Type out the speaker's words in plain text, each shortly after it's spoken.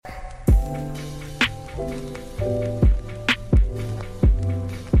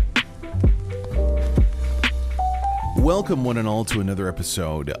Welcome, one and all, to another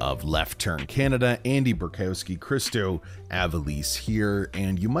episode of Left Turn Canada. Andy Burkowski, Christo Avalise here,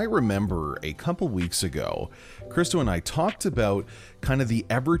 and you might remember a couple weeks ago, Christo and I talked about kind of the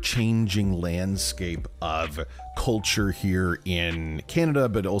ever-changing landscape of culture here in Canada,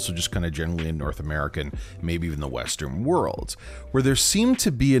 but also just kind of generally in North America and maybe even the Western world, where there seemed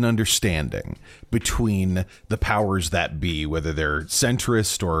to be an understanding between the powers that be, whether they're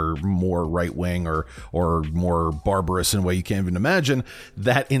centrist or more right-wing or more barbarous in a way you can't even imagine,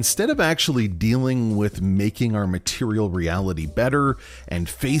 that instead of actually dealing with making our material reality better and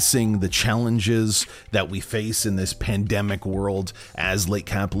facing the challenges that we face in this pandemic world as late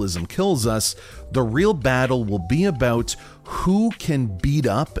capitalism kills us, the real battle will be about who can beat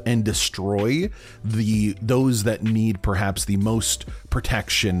up and destroy those that need perhaps the most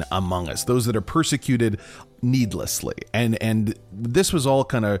protection among us, those that are persecuted needlessly. And this was all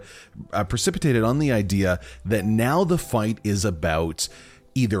kind of precipitated on the idea that now the fight is about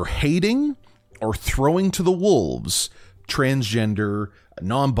either hating or throwing to the wolves transgender,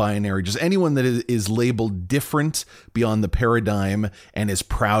 non-binary, just anyone that is labeled different beyond the paradigm and is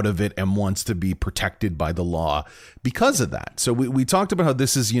proud of it and wants to be protected by the law because of that. So we talked about how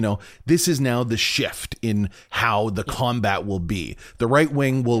this is now the shift in how the combat will be. The right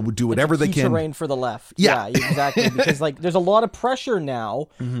wing will do whatever they can. Terrain for the left. Yeah, exactly. Because there's a lot of pressure now.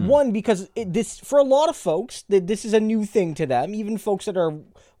 Mm-hmm. One, because this for a lot of folks, this is a new thing to them. Even folks that are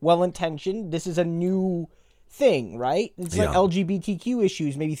well-intentioned, this is a new thing, right? It's like LGBTQ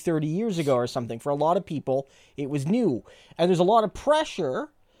issues maybe 30 years ago or something. For a lot of people, it was new. And there's a lot of pressure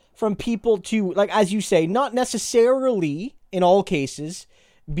from people to, like, as you say, not necessarily in all cases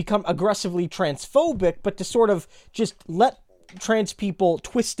become aggressively transphobic, but to sort of just let trans people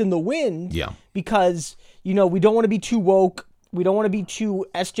twist in the wind. Yeah. Because, we don't want to be too woke. We don't want to be too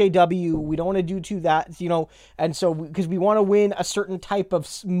SJW. We don't want to do too that, and so because we want to win a certain type of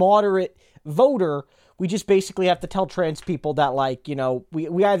moderate voter, we just basically have to tell trans people that, like,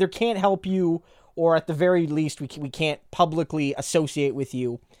 we either can't help you or at the very least we can't publicly associate with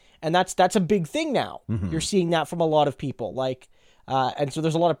you. And that's a big thing now. Mm-hmm. You're seeing that from a lot of people. Like, and so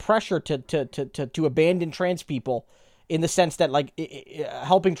there's a lot of pressure to abandon trans people in the sense that, like,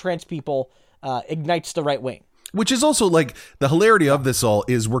 helping trans people ignites the right wing. Which is also, like, the hilarity of this all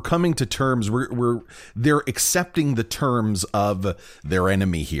is we're coming to terms, they're accepting the terms of their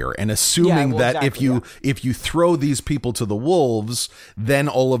enemy here and assuming that exactly, if you throw these people to the wolves, then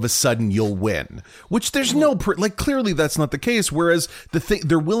all of a sudden you'll win. Which there's clearly that's not the case. Whereas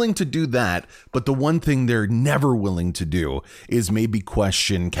they're willing to do that, but the one thing they're never willing to do is maybe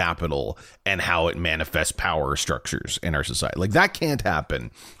question capital and how it manifests power structures in our society. Like, that can't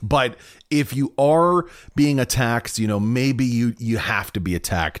happen. But if you are being attacked, maybe you have to be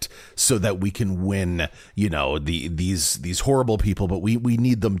attacked so that we can win, these horrible people, but we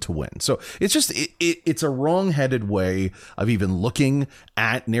need them to win. So it's just, it's a wrong-headed way of even looking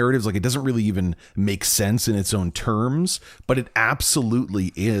at narratives. Like, it doesn't really even make sense in its own terms, but it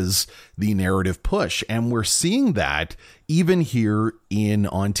absolutely is the narrative push. And we're seeing that even here in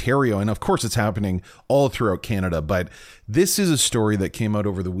Ontario. And of course, it's happening all throughout Canada. But this is a story that came out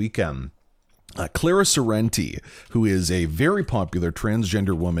over the weekend. Clara Sorrenti, who is a very popular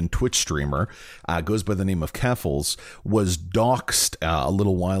transgender woman Twitch streamer, goes by the name of Keffels, was doxxed a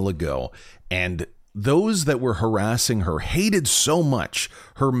little while ago. And those that were harassing her hated so much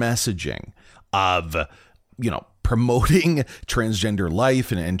her messaging of, promoting transgender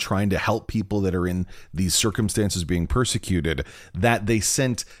life and trying to help people that are in these circumstances being persecuted, that they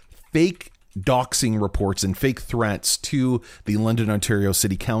sent fake doxing reports and fake threats to the London, Ontario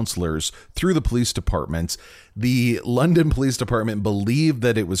city councillors through the police departments. The London Police Department believed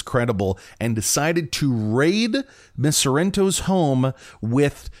that it was credible and decided to raid Miss Sorrento's home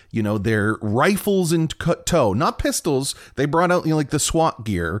with, their rifles in tow, not pistols. They brought out, the SWAT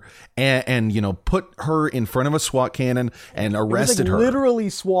gear and put her in front of a SWAT cannon and arrested her. Literally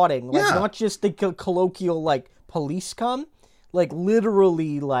swatting, not just the colloquial, police come. Like,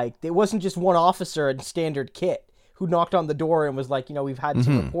 literally, it wasn't just one officer in standard kit who knocked on the door and was like, we've had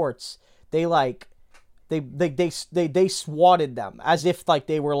some reports. They they swatted them as if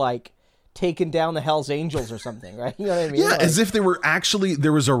they were taking down the Hells Angels or something, right? You know what I mean? Yeah, as if they were actually,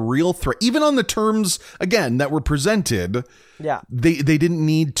 there was a real threat, even on the terms, again, that were presented. Yeah. They didn't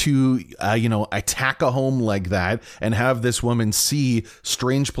need to, attack a home like that and have this woman see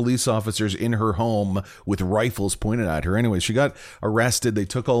strange police officers in her home with rifles pointed at her. Anyway, she got arrested. They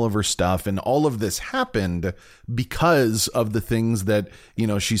took all of her stuff, and all of this happened because of the things that,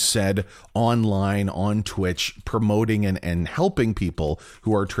 she said online on Twitch, promoting and helping people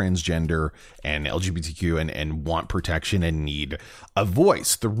who are transgender queer and LGBTQ and want protection and need a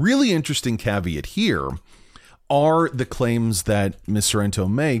voice. The really interesting caveat here are the claims that Ms. Sorrenti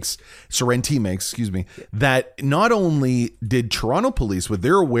makes, that not only did Toronto police, but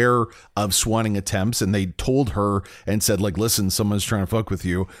they're aware of swatting attempts, and they told her and said, like, listen, someone's trying to fuck with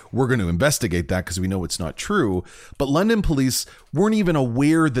you. We're going to investigate that because we know it's not true. But London police weren't even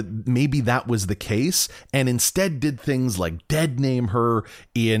aware that maybe that was the case, and instead did things like dead name her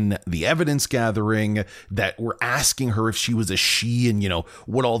in the evidence gathering, that were asking her if she was a she and,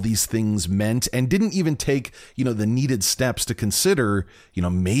 what all these things meant, and didn't even take, the needed steps to consider,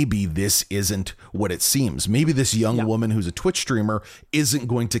 maybe this isn't what it seems. Maybe this young woman who's a Twitch streamer isn't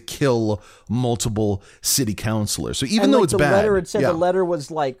going to kill multiple city councilors. So even though it's bad, the letter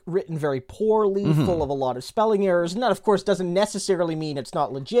was written very poorly, full of a lot of spelling errors. And that, of course, doesn't necessarily mean it's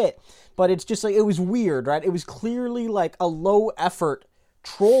not legit, but it's just it was weird, right? It was clearly a low effort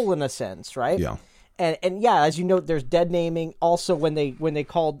troll in a sense, right? Yeah. And yeah, as you note, there's dead naming. Also, when they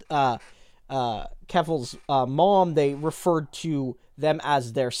called Kefel's mom, they referred to them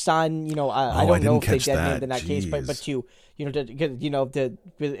as their son. I don't know if they dead named in that case, but to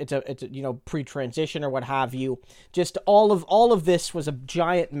it's a pre-transition or what have you. Just all of this was a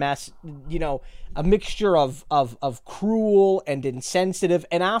giant mess. A mixture of cruel and insensitive.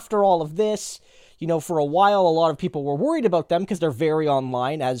 And after all of this, for a while, a lot of people were worried about them because they're very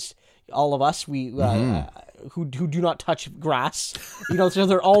online, as all of us who do not touch grass, so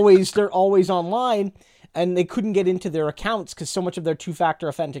they're always online, and they couldn't get into their accounts because so much of their two-factor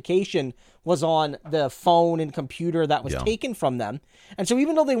authentication was on the phone and computer that was taken from them. And so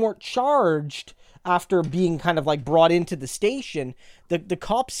even though they weren't charged after being kind of brought into the station, the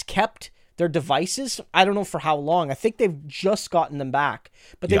cops kept their devices. I don't know for how long. I think they've just gotten them back,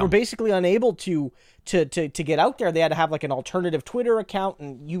 but they were basically unable to get out there. They had to have an alternative Twitter account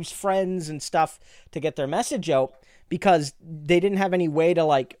and use friends and stuff to get their message out because they didn't have any way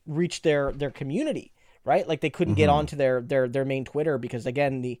to reach their community, right? They couldn't get onto their main Twitter because,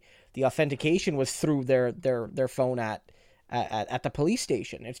 again, the authentication was through their phone at the police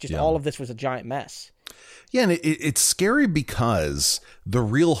station. It's just all of this was a giant mess. Yeah, and it's scary because the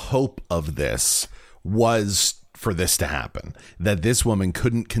real hope of this was for this to happen, that this woman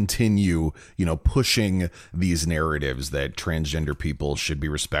couldn't continue, pushing these narratives that transgender people should be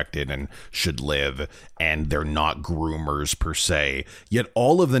respected and should live, and they're not groomers per se. Yet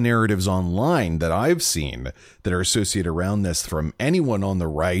all of the narratives online that I've seen that are associated around this, from anyone on the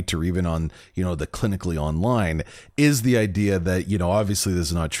right or even on, the clinically online, is the idea that, obviously this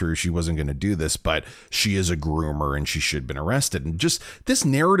is not true. She wasn't going to do this, but she is a groomer and she should have been arrested. And just this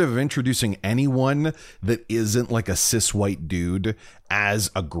narrative of introducing anyone that isn't a cis white dude as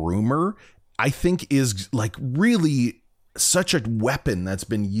a groomer, I think is really such a weapon that's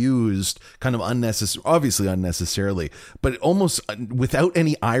been used kind of obviously unnecessarily, but almost without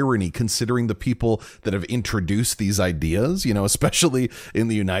any irony, considering the people that have introduced these ideas, especially in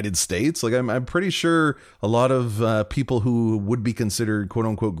the United States. I'm pretty sure a lot of people who would be considered quote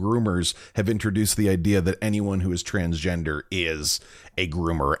unquote groomers have introduced the idea that anyone who is transgender is a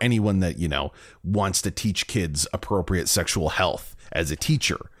groomer. Anyone that, wants to teach kids appropriate sexual health as a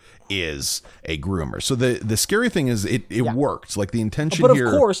teacher is a groomer. So the scary thing is it worked. The intention here.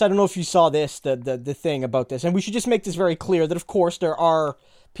 But of course, I don't know if you saw this, the thing about this, and we should just make this very clear that of course there are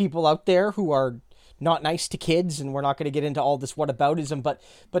people out there who are not nice to kids, and we're not going to get into all this whataboutism, but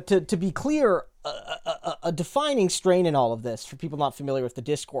to be clear, a defining strain in all of this, for people not familiar with the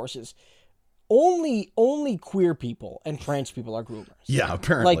discourses, only queer people and trans people are groomers. Yeah,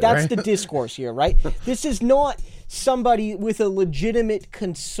 apparently. That's right? the discourse here, right? This is not somebody with a legitimate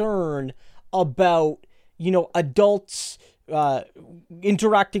concern about, adults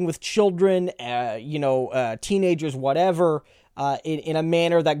interacting with children, teenagers, whatever, in a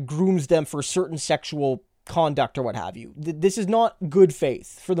manner that grooms them for certain sexual conduct or what have you. This is not good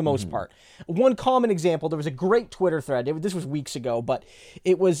faith for the most part. One common example, there was a great Twitter thread, this was weeks ago, but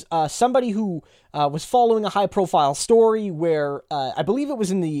it was somebody who was following a high profile story where I believe it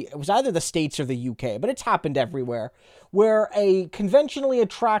was either the States or the UK, but it's happened everywhere, where a conventionally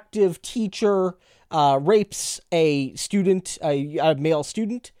attractive teacher rapes a student, a male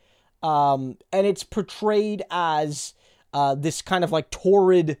student, and it's portrayed as this kind of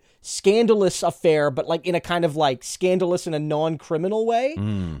torrid, scandalous affair, but in a kind of scandalous in a non-criminal way,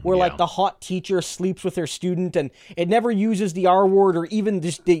 where the hot teacher sleeps with her student, and it never uses the R word or even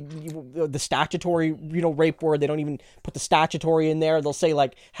just the statutory rape word. They don't even put the statutory in there. They'll say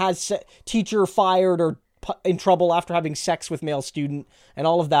has teacher fired or in trouble after having sex with male student and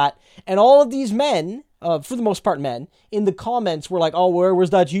all of that. And all of these men for the most part men, in the comments were like, oh, where was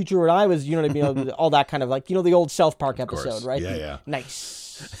that teacher when I was, you know what I mean? All that kind of like, the old South Park episode, right? Yeah. Nice.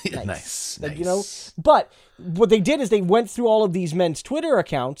 Nice. Like, but what they did is they went through all of these men's Twitter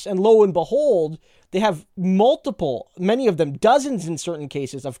accounts, and lo and behold, they have many of them, dozens in certain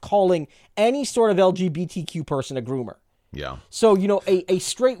cases, of calling any sort of LGBTQ person a groomer. Yeah. So, a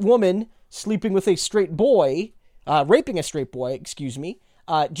straight woman sleeping with a straight boy, raping a straight boy,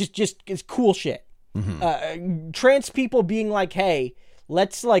 just is cool shit. Mm-hmm. Trans people being like, hey,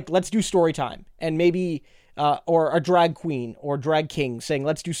 let's do story time, and maybe or a drag queen or drag king saying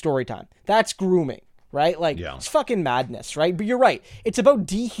let's do story time. That's grooming, right? It's fucking madness, right? But you're right. It's about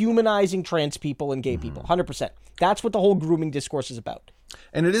dehumanizing trans people and gay people, 100%. That's what the whole grooming discourse is about.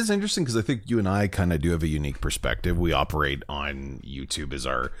 And it is interesting because I think you and I kind of do have a unique perspective. We operate on YouTube as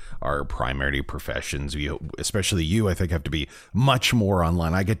our primary professions. Especially you, I think, have to be much more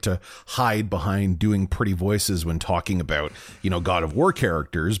online. I get to hide behind doing pretty voices when talking about, God of War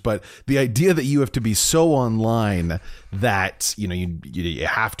characters. But the idea that you have to be so online that, you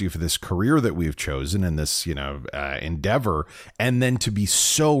have to for this career that we've chosen and this, endeavor, and then to be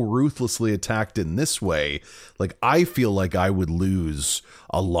so ruthlessly attacked in this way, like I feel like I would lose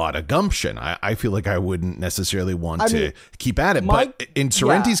a lot of gumption. I feel like I wouldn't necessarily want to keep at it. But in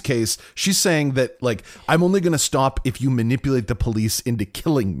Sorrenti's case, she's saying that, like, I'm only going to stop if you manipulate the police into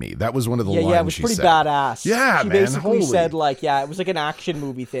killing me. That was one of the lines she said. Yeah, it was pretty badass. Yeah, she basically said, like, it was like an action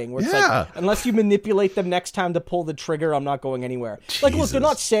movie thing where it's like, unless you manipulate them next time to pull the trigger, I'm not going anywhere. Jesus. Like, look, they're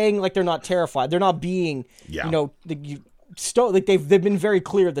not saying, like, they're not terrified. They're not being, they've been very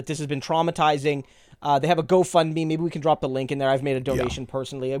clear that this has been traumatizing. They have a GoFundMe. Maybe we can drop the link in there. I've made a donation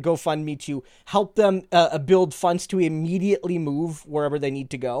personally. A GoFundMe to help them build funds to immediately move wherever they need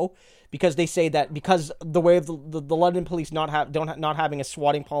to go, because they say that because the way of the London police not having a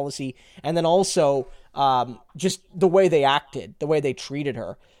swatting policy, and then also just the way they acted, the way they treated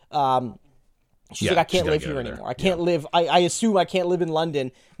her. She's like, I can't live here anymore. I can't live. I assume I can't live in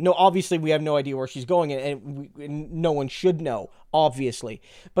London. No, obviously we have no idea where she's going, and no one should know, obviously.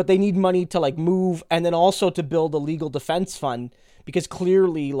 But they need money to like move, and then also to build a legal defense fund, because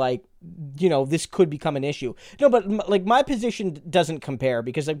clearly, like, this could become an issue. No, but like my position doesn't compare,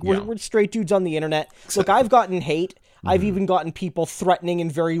 because like we're straight dudes on the internet. Look, I've gotten hate. I've even gotten people threatening in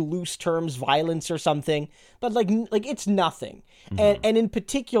very loose terms, violence or something, but like it's nothing. And in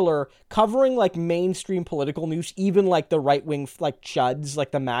particular, covering like mainstream political news, even like the right wing, like chuds, like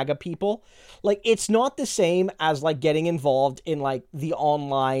the MAGA people, like it's not the same as like getting involved in like the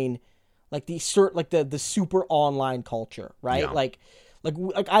online, like the super online culture, right? Yeah. Like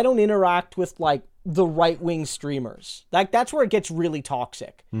I don't interact with like the right wing streamers. Like that's where it gets really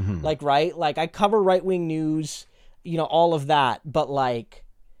toxic. Like, right? Like I cover right wing news, all of that, but like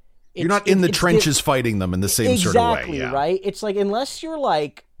you're not in the trenches fighting them in the same sort of way. Exactly, right? It's like, unless you're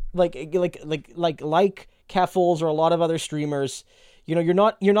like Keffels or a lot of other streamers, you're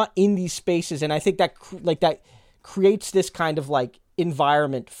not in these spaces, and I think that that creates this kind of like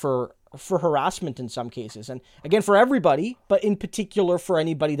environment for harassment in some cases, and again for everybody, but in particular for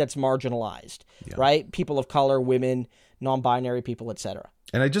anybody that's marginalized, right? People of color, women, non-binary people, etc.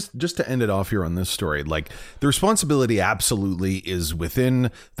 And I just to end it off here on this story, like the responsibility absolutely is within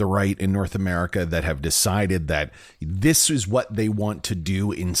the right in North America that have decided that this is what they want to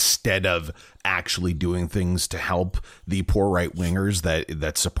do instead of actually doing things to help the poor right wingers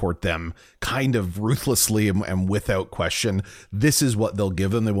that support them kind of ruthlessly and without question. This is what they'll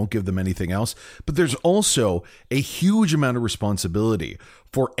give them. They won't give them anything else. But there's also a huge amount of responsibility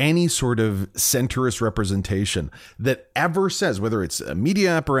for any sort of centrist representation that ever says, whether it's a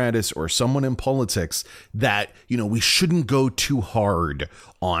media apparatus or someone in politics, that, we shouldn't go too hard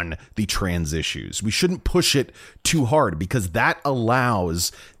on the trans issues. We shouldn't push it too hard, because that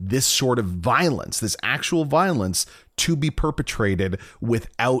allows this sort of violence, this actual violence, to be perpetrated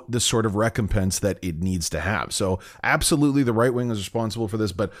without the sort of recompense that it needs to have. So absolutely the right wing is responsible for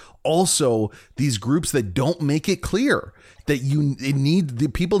this, but also these groups that don't make it clear that the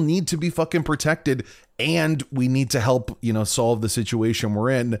people need to be fucking protected, and we need to help, solve the situation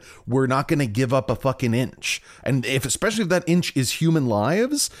we're in. We're not going to give up a fucking inch. And especially if that inch is human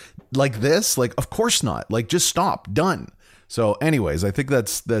lives like this, like, of course not. Like, just stop. Done. So anyways, I think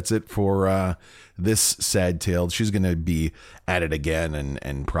that's it for this sad tale. She's going to be at it again,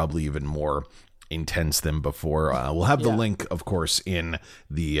 and probably even more intense than before. We'll have the link, of course, in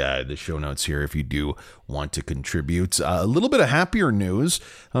the show notes here if you do want to contribute. A little bit of happier news.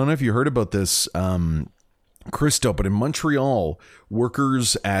 I don't know if you heard about this. Christo, but in Montreal,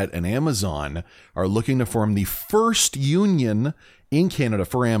 workers at an Amazon are looking to form the first union in Canada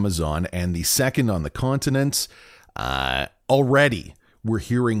for Amazon and the second on the continent. Already, we're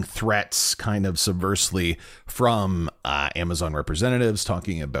hearing threats kind of subversely from Amazon representatives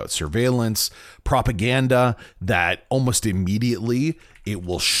talking about surveillance, propaganda that almost immediately it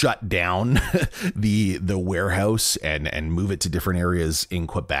will shut down the warehouse and move it to different areas in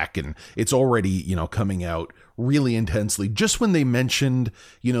Quebec. And it's already, coming out really intensely just when they mentioned,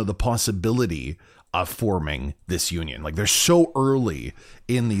 the possibility of forming this union. Like, they're so early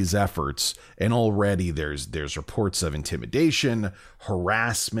in these efforts, and already there's reports of intimidation,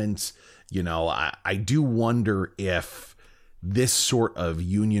 harassment. I do wonder if this sort of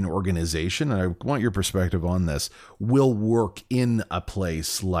union organization, and I want your perspective on this, will work in a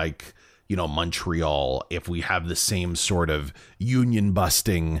place like, Montreal, if we have the same sort of union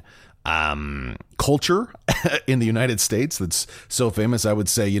busting culture in the United States that's so famous. I would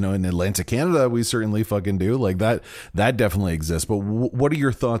say, in Atlantic Canada, we certainly fucking do. Like that definitely exists. But what are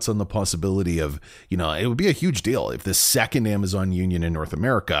your thoughts on the possibility of, it would be a huge deal if the second Amazon union in North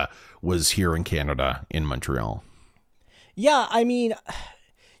America was here in Canada, in Montreal? Yeah, I mean,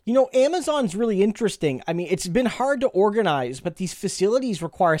 Amazon's really interesting. I mean, it's been hard to organize, but these facilities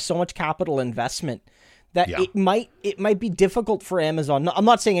require so much capital investment that it might be difficult for Amazon. I'm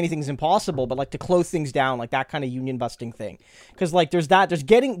not saying anything's impossible, but like to close things down, like that kind of union busting thing. Because like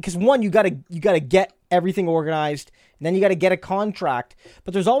because one, you gotta get everything organized, and then you gotta get a contract.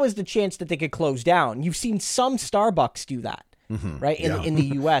 But there's always the chance that they could close down. You've seen some Starbucks do that, right? In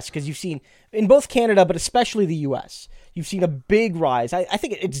the U.S., because you've seen in both Canada, but especially the U.S., you've seen a big rise. I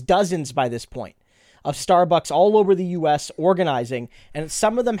think it's dozens by this point of Starbucks all over the U.S. organizing, and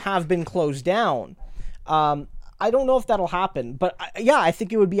some of them have been closed down. I don't know if that'll happen, but I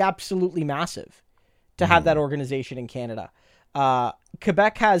think it would be absolutely massive to have that organization in Canada.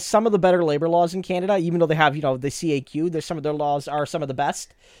 Quebec has some of the better labor laws in Canada, even though they have, the CAQ. There's some of their laws are some of the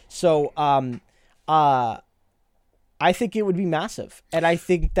best. So, I think it would be massive. And I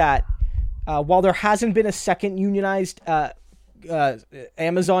think that, while there hasn't been a second unionized,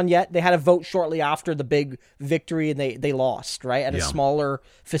 Amazon yet, they had a vote shortly after the big victory and they lost, right? At a smaller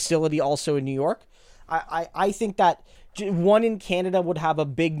facility also in New York. I think that one in Canada would have a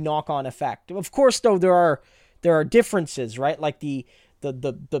big knock-on effect. Of course, though, there are differences, right? Like the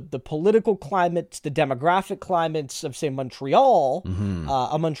political climates, the demographic climates of, say, Montreal,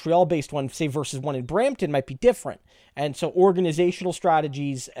 a Montreal-based one, say, versus one in Brampton might be different. And so organizational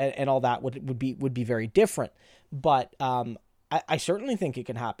strategies and all that would be very different. But I certainly think it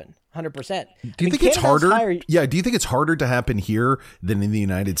can happen, 100%. Do you think it's harder? Do you think it's harder to happen here than in the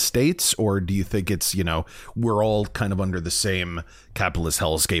United States, or do you think it's we're all kind of under the same capitalist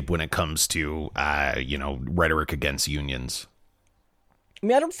hellscape when it comes to rhetoric against unions? I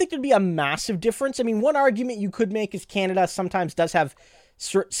mean, I don't think there'd be a massive difference. I mean, one argument you could make is Canada sometimes does have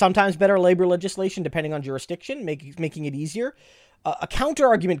sometimes better labor legislation depending on jurisdiction, making it easier. A counter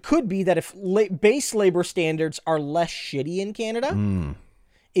argument could be that if base labor standards are less shitty in Canada,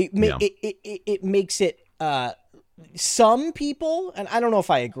 it makes it some people, and I don't know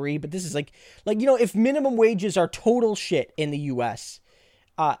if I agree, but this is like if minimum wages are total shit in the U.S.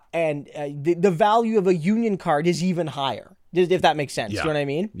 And the value of a union card is even higher, if that makes sense. You know what I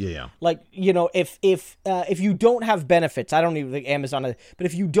mean? Yeah. Like, if you don't have benefits, I don't even think Amazon, but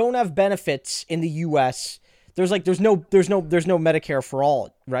if you don't have benefits in the U.S., there's no Medicare for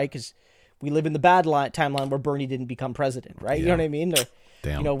all, right? Because we live in the bad timeline where Bernie didn't become president, right? You know what I mean?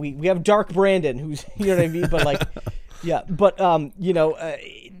 Damn. We have Dark Brandon, who's, you know what I mean? But like,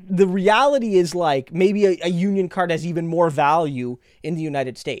 the reality is like maybe a union card has even more value in the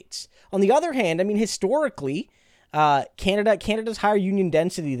United States. On the other hand, I mean, historically, Canada's higher union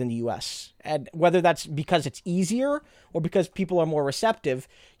density than the U.S. And whether that's because it's easier or because people are more receptive,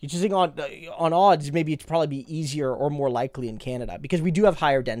 you're choosing on odds, maybe it's probably be easier or more likely in Canada because we do have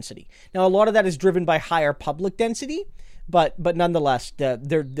higher density. Now, a lot of that is driven by higher public density, but nonetheless,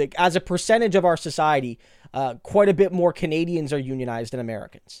 as a percentage of our society, quite a bit more Canadians are unionized than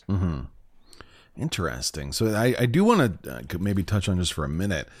Americans. Mm-hmm. Interesting. So I do want to maybe touch on just for a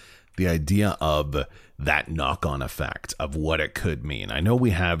minute the idea of that knock-on effect of what it could mean. I know we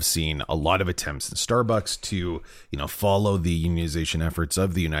have seen a lot of attempts in Starbucks to, follow the unionization efforts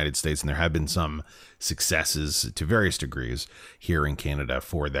of the United States, and there have been some successes to various degrees here in Canada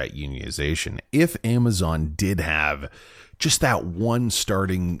for that unionization. If Amazon did have just that one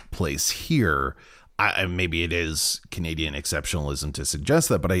starting place here, maybe it is Canadian exceptionalism to suggest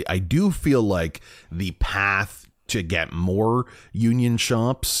that, but I do feel like the path to get more union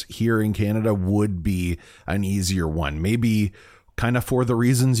shops here in Canada would be an easier one. Maybe kind of for the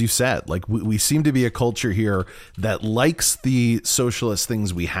reasons you said. Like we seem to be a culture here that likes the socialist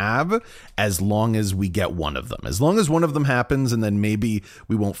things we have as long as we get one of them. As long as one of them happens, and then maybe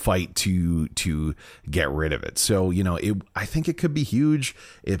we won't fight to get rid of it. So, you know, I think it could be huge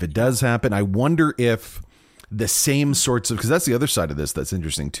if it does happen. I wonder if the same sorts of, because that's the other side of this that's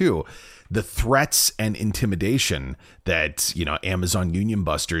interesting too, the threats and intimidation that, you know, Amazon union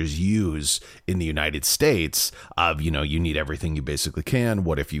busters use in the United States of, you know, you need everything you basically can.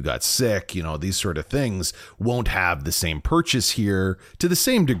 What if you got sick? You know, these sort of things won't have the same purchase here to the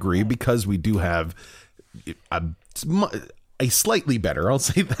same degree, because we do have a slightly better, I'll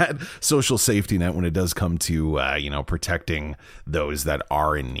say that, social safety net when it does come to, you know, protecting those that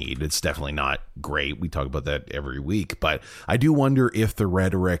are in need. It's definitely not great. We talk about that every week, but I do wonder if the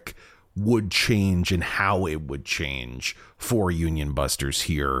rhetoric would change and how it would change for union busters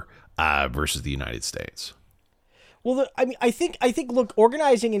here versus the United States. Well, I think, look,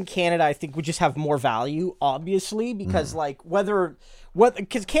 organizing in Canada, I think would just have more value, obviously, because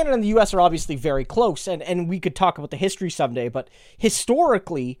because Canada and the U.S. are obviously very close, and we could talk about the history someday, but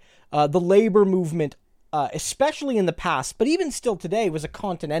historically, the labor movement, especially in the past, but even still today, was a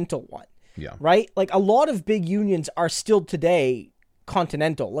continental one. Yeah. Right? Like, a lot of big unions are still today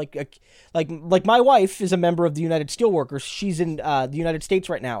continental. Like my wife is a member of the United Steelworkers. She's in the United States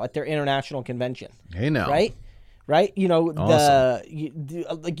right now at their international convention. Hey, now. Right? You know, awesome.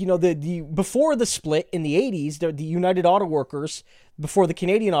 the before the split in the 80s, the United Auto Workers, before the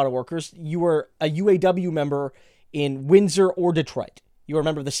Canadian Auto Workers, you were a UAW member in Windsor or Detroit. You were a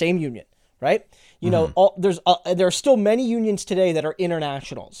member of the same union, right? You know, there are still many unions today that are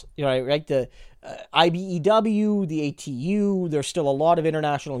internationals, you know, right? The IBEW, the ATU, there's still a lot of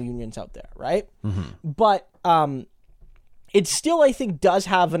international unions out there, right? But it still, I think, does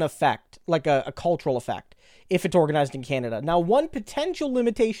have an effect, like a cultural effect, if it's organized in Canada. Now, one potential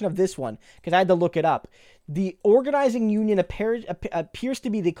limitation of this one, because I had to look it up, the organizing union appears to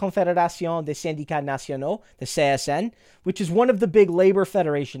be the Confédération des Syndicats Nationaux, the CSN, which is one of the big labor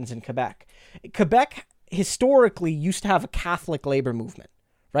federations in Quebec. Quebec historically used to have a Catholic labor movement,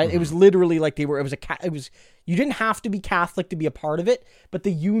 right? It was literally like you didn't have to be Catholic to be a part of it, but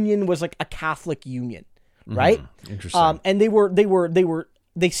the union was like a Catholic union, right? Interesting. And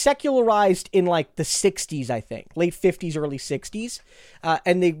they secularized in like the 60s, I think, late 50s, early 60s,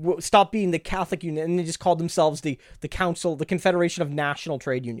 and they stopped being the Catholic Union, and they just called themselves the Council, the Confederation of National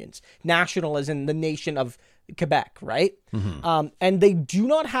Trade Unions. National as in the nation of Quebec, right? And they do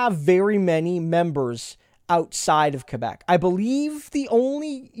not have very many members outside of Quebec. I believe the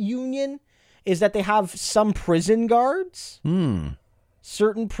only union is that they have some prison guards.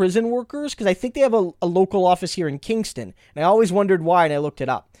 Certain prison workers, because I think they have a local office here in Kingston, and I always wondered why, and I looked it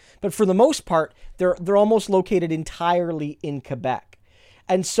up. But for the most part, they're almost located entirely in Quebec,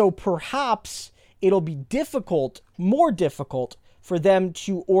 and so perhaps it'll be more difficult for them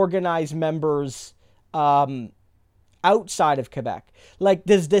to organize members outside of Quebec. Like,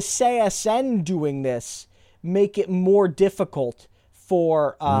 does the CSN doing this make it more difficult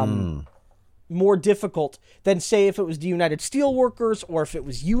for more difficult than, say, if it was the United Steelworkers, or if it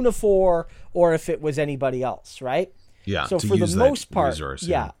was Unifor, or if it was anybody else, right? Yeah. So for the most part, resource,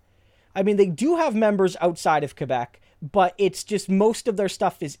 yeah. I mean, they do have members outside of Quebec, but it's just most of their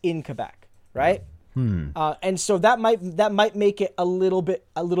stuff is in Quebec, right? And so that might make it a little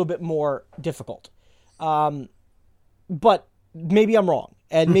bit more difficult. But maybe I'm wrong,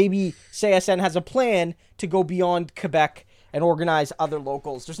 and maybe CSN has a plan to go beyond Quebec and organize other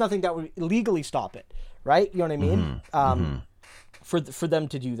locals. There's nothing that would legally stop it, right? You know what I mean? For them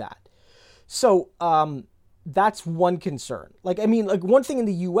to do that. So that's one concern. Like, I mean, like, one thing in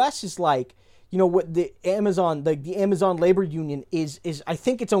the U.S. is, like, you know, what the Amazon Labor Union is I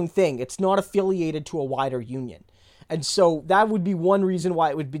think its own thing. It's not affiliated to a wider union. And so that would be one reason why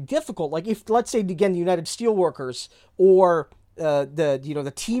it would be difficult. Like, if, let's say, again, the United Steelworkers or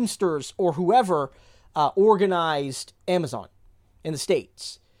the Teamsters or whoever organized Amazon in the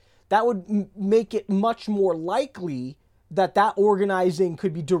States, that would make it much more likely that organizing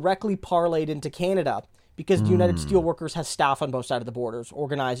could be directly parlayed into Canada, because the United Steelworkers has staff on both sides of the borders,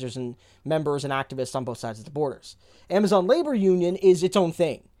 organizers and members and activists on both sides of the borders. Amazon Labor Union is its own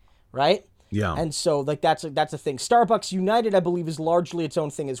thing, right? Yeah. And so, like, that's a thing. Starbucks United, I believe, is largely its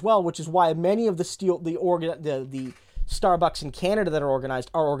own thing as well, which is why many of the Starbucks in Canada that are organized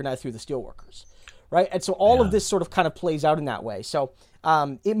through the Steelworkers, right? And so all of this sort of kind of plays out in that way. So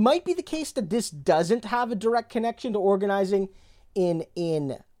it might be the case that this doesn't have a direct connection to organizing in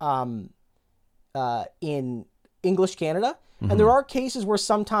English Canada. And there are cases where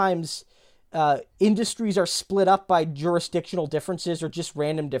sometimes industries are split up by jurisdictional differences or just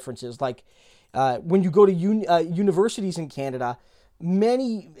random differences. Like when you go to universities in Canada,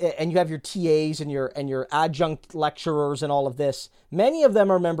 and you have your TAs and your adjunct lecturers and all of this, many of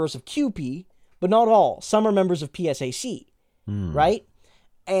them are members of CUPE, but not all. Some are members of PSAC, right?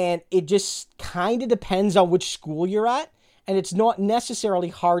 And it just kind of depends on which school you're at, and it's not necessarily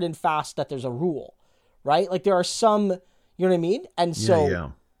hard and fast that there's a rule, right? Like there are some, you know what I mean? And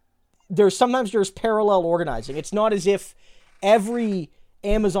so there's parallel organizing. It's not as if every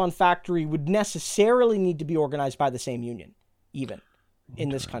Amazon factory would necessarily need to be organized by the same union, even in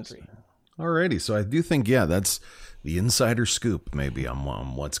this country. Alrighty, so I do think, that's the insider scoop maybe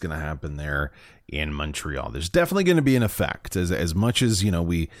on what's going to happen there in Montreal. There's definitely going to be an effect, as much as,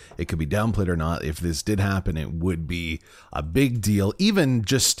 it could be downplayed or not. If this did happen, it would be a big deal, even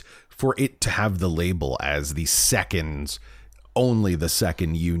just for it to have the label as only the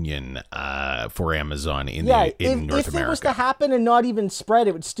second union for Amazon in North America. If it was to happen and not even spread,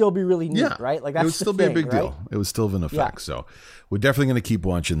 it would still be really neat, right? Like that's it would still be a big deal. It would still have an effect. So we're definitely going to keep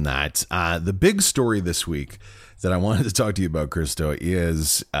watching that. The big story this week that I wanted to talk to you about, Christo,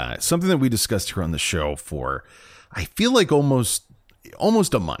 is something that we discussed here on the show for, I feel like almost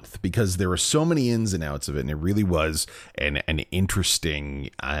a month, because there were so many ins and outs of it, and it really was an interesting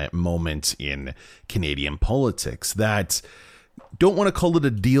moment in Canadian politics that don't want to call it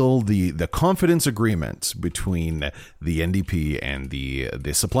a deal. The confidence agreement between the NDP and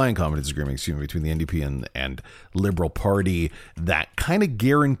the supply and confidence agreement, between the NDP and Liberal Party, that kind of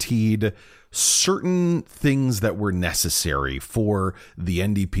guaranteed certain things that were necessary for the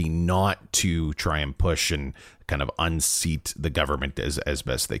NDP not to try and push and kind of unseat the government as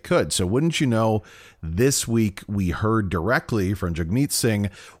best they could. So wouldn't you know, this week we heard directly from Jagmeet Singh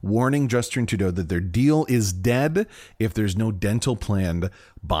warning Justin Trudeau that their deal is dead if there's no dental plan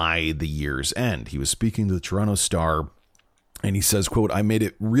by the year's end. He was speaking to the Toronto Star, and he says, quote, "I made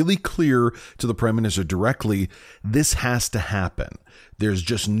it really clear to the Prime Minister directly, this has to happen. There's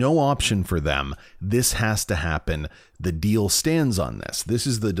just no option for them. This has to happen. The deal stands on this. This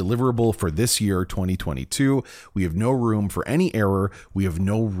is the deliverable for this year, 2022. We have no room for any error. We have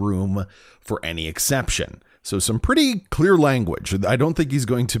no room for any exception." So some pretty clear language. I don't think he's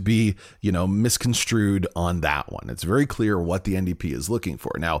going to be, misconstrued on that one. It's very clear what the NDP is looking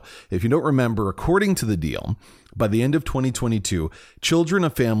for. Now, if you don't remember, according to the deal, by the end of 2022, children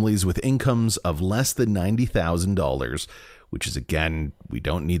of families with incomes of less than $90,000, which is, again, we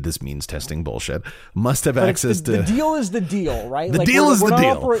don't need this means testing bullshit, must have access to... The deal is the deal, right? The deal is the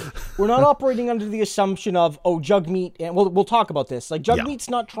deal. We're not operating under the assumption of, Jagmeet, and we'll talk about this. Like,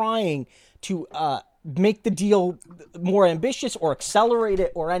 Jagmeet's not trying to make the deal more ambitious or accelerate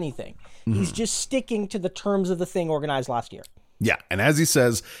it or anything. He's just sticking to the terms of the thing organized last year. Yeah, and as he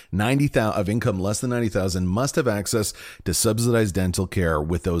says, 90,000 of income less than 90,000 must have access to subsidized dental care,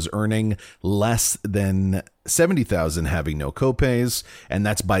 with those earning less than 70,000 having no copays, and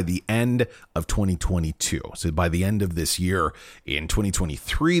that's by the end of 2022. So by the end of this year, in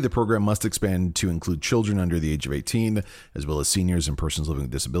 2023, the program must expand to include children under the age of 18, as well as seniors and persons living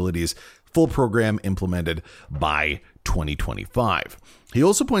with disabilities. Full program implemented by 2025. He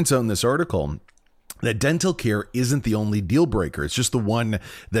also points out in this article that dental care isn't the only deal breaker. It's just the one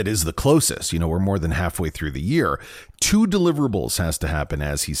that is the closest. We're more than halfway through the year. 2 deliverables has to happen,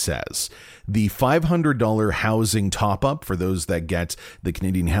 as he says. The $500 housing top up for those that get the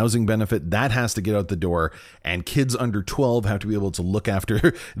Canadian housing benefit, that has to get out the door. And kids under 12 have to be able to look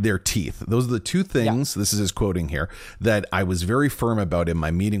after their teeth. Those are the 2 things, this is his quoting here, that I was very firm about in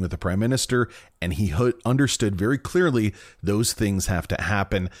my meeting with the Prime Minister. And he understood very clearly those things have to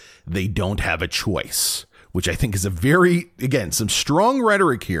happen. They don't have a choice, which I think is some strong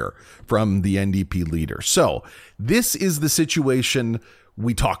rhetoric here from the NDP leader. So this is the situation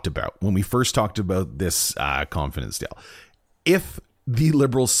we talked about when we first talked about this confidence deal. If the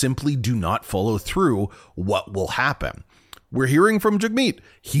Liberals simply do not follow through, what will happen? We're hearing from Jagmeet.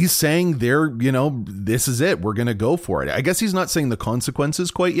 He's saying this is it. We're going to go for it. I guess he's not saying the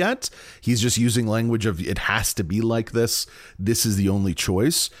consequences quite yet. He's just using language of it has to be like this. This is the only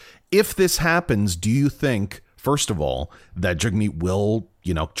choice. If this happens, do you think, first of all, that Jagmeet will,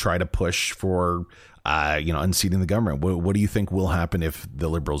 try to push for, unseating the government? What do you think will happen if the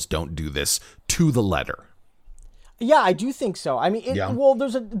Liberals don't do this to the letter? Yeah, I do think so. I mean, well,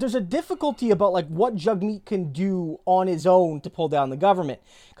 there's a difficulty about like what Jagmeet can do on his own to pull down the government.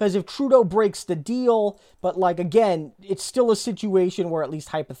 Because if Trudeau breaks the deal, but like again, it's still a situation where at least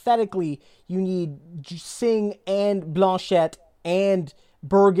hypothetically you need Singh and Blanchette and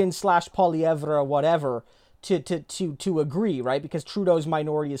Bergen / Poilievre or whatever to agree, right? Because Trudeau's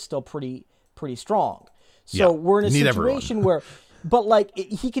minority is still pretty strong. So we're in a situation where, but like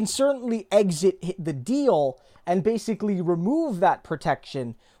he can certainly exit the deal and basically remove that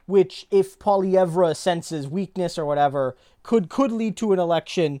protection, which if Poilievre senses weakness or whatever, could lead to an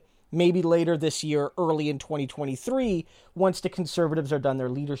election maybe later this year, early in 2023, once the Conservatives are done their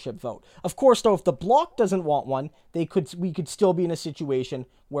leadership vote. Of course, though, if the Bloc doesn't want one, we could still be in a situation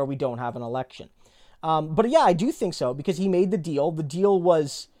where we don't have an election. But yeah, I do think so, because he made the deal. The deal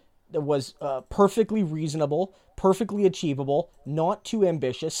was perfectly reasonable, perfectly achievable, not too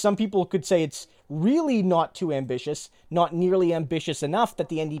ambitious. Some people could say it's really not too ambitious, not nearly ambitious enough, that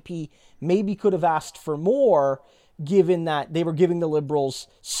the NDP maybe could have asked for more, given that they were giving the Liberals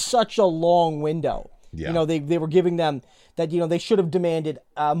such a long window. Yeah. You know, they were giving them that, you know, they should have demanded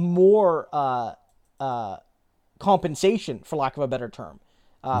more compensation, for lack of a better term,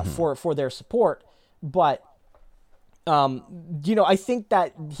 for their support. But you know, I think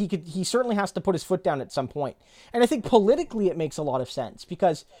that he certainly has to put his foot down at some point. And I think politically it makes a lot of sense,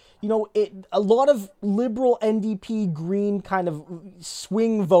 because, you know, a lot of Liberal, NDP, Green kind of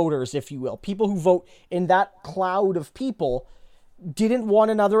swing voters, if you will, people who vote in that cloud of people, didn't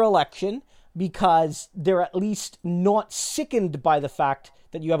want another election because they're at least not sickened by the fact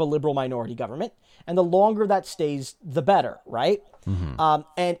that you have a Liberal minority government. And the longer that stays, the better, right? Mm-hmm.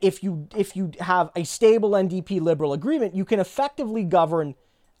 And if you have a stable NDP Liberal agreement, you can effectively govern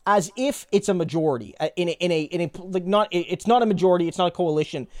as if it's a majority it's not a majority, it's not a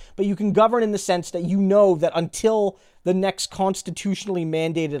coalition, but you can govern in the sense that you know that until the next constitutionally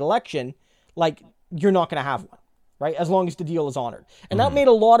mandated election, like, you're not going to have one, right? As long as the deal is honored. And that made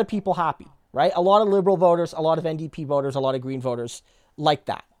a lot of people happy, right? A lot of Liberal voters, a lot of NDP voters, a lot of Green voters like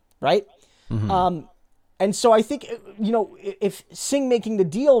that, right? Mm-hmm. And so I think, you know, if Singh making the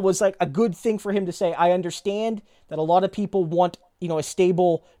deal was like a good thing for him to say, I understand that a lot of people want, you know, a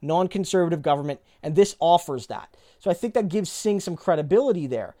stable, non-conservative government, and this offers that. So I think that gives Singh some credibility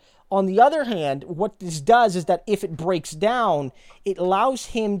there. On the other hand, what this does is that if it breaks down, it allows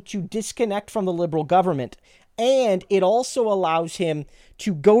him to disconnect from the Liberal government, and it also allows him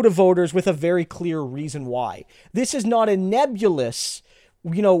to go to voters with a very clear reason why. This is not a nebulous,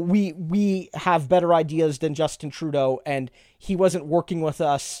 you know, we have better ideas than Justin Trudeau, and he wasn't working with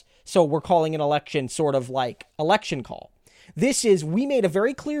us, so we're calling an election sort of like election call. This is, we made a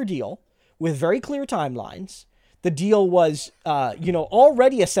very clear deal with very clear timelines. The deal was, you know,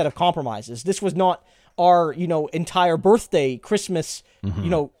 already a set of compromises. This was not our, you know, entire birthday, Christmas, you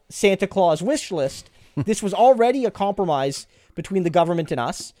know, Santa Claus wish list. This was already a compromise between the government and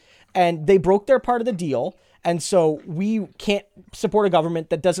us, and they broke their part of the deal. And so we can't support a government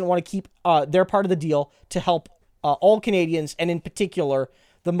that doesn't want to keep their part of the deal to help all Canadians, and in particular,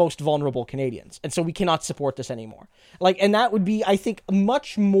 the most vulnerable Canadians. And so we cannot support this anymore. Like, and that would be, I think,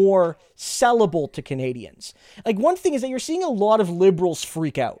 much more sellable to Canadians. Like, one thing is that you're seeing a lot of Liberals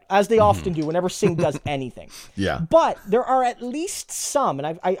freak out, as they often do whenever Singh does anything. Yeah. But there are at least some,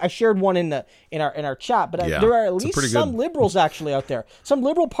 and I shared one in our chat, but there are at least some Liberals actually out there, some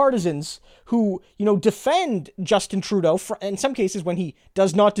Liberal partisans who, you know, defend Justin Trudeau for, in some cases when he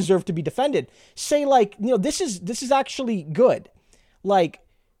does not deserve to be defended, say, like, you know, this is actually good.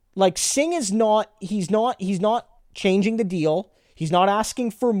 Like Singh is not, he's not changing the deal. He's not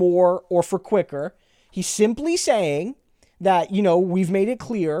asking for more or for quicker. He's simply saying that, you know, we've made it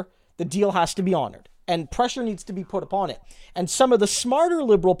clear the deal has to be honored and pressure needs to be put upon it. And some of the smarter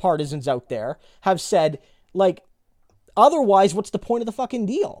Liberal partisans out there have said, like, otherwise, what's the point of the fucking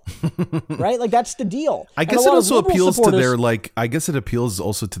deal? Right? Like, that's the deal. I guess it also appeals to their, like, I guess it appeals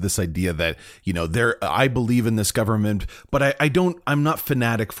also to this idea that, you know, I believe in this government, but I'm not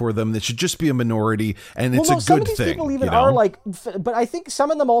fanatic for them. It should just be a minority, and it's a good thing. Some of these people even are like, but I think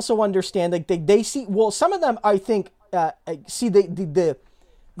some of them also understand, like, they see, well, some of them, I think, see the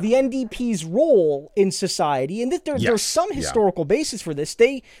NDP's role in society, and that there's some historical basis for this.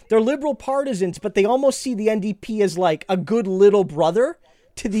 They're Liberal partisans, but they almost see the NDP as like a good little brother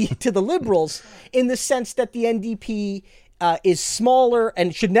to the Liberals, in the sense that the NDP is smaller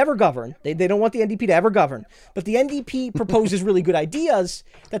and should never govern. They don't want the NDP to ever govern, but the NDP proposes really good ideas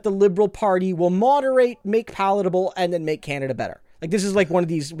that the Liberal Party will moderate, make palatable, and then make Canada better. Like, this is like one of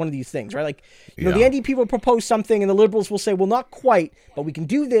these things, right? Like, you know, the NDP will propose something and the Liberals will say, well, not quite, but we can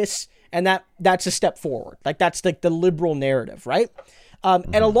do this. And that's a step forward. Like, that's like the Liberal narrative, right?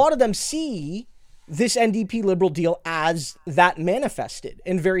 And a lot of them see this NDP Liberal deal as that manifested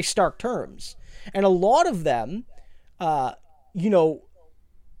in very stark terms. And a lot of them, you know,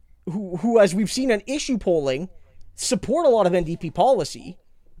 who, as we've seen in issue polling, support a lot of NDP policy,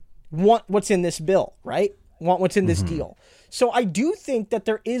 want what's in this bill, right? want what's in this deal. So I do think that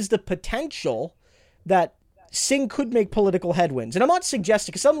there is the potential that Singh could make political headwinds. And I'm not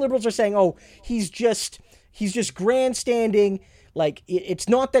suggesting, because some liberals are saying, oh, he's just grandstanding. Like, it's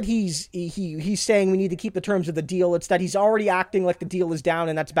not that he's saying we need to keep the terms of the deal. It's that he's already acting like the deal is down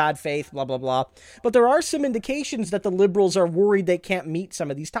and that's bad faith, blah, blah, blah. But there are some indications that the liberals are worried they can't meet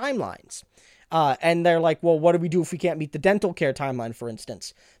some of these timelines. And they're like, well, what do we do if we can't meet the dental care timeline, for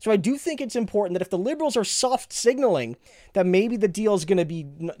instance? So I do think it's important that if the liberals are soft signaling that maybe the deal is going to be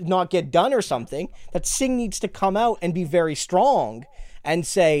not get done or something, that Singh needs to come out and be very strong and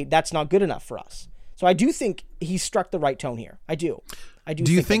say that's not good enough for us. So I do think he struck the right tone here. I do.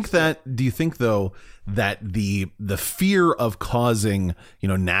 Do you think though that the fear of causing,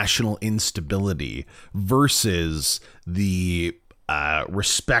 national instability versus the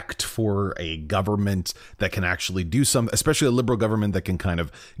respect for a government that can actually do some, especially a liberal government that can kind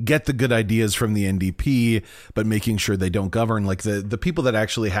of get the good ideas from the NDP, but making sure they don't govern, like the people that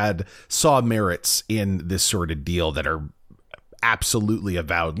actually saw merits in this sort of deal that are absolutely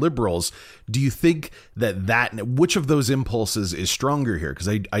avowed liberals, do you think that which of those impulses is stronger here? Because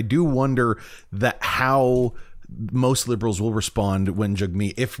I do wonder that how most liberals will respond when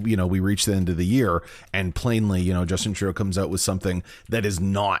Jagmeet, if we reach the end of the year and plainly Justin Trudeau comes out with something that is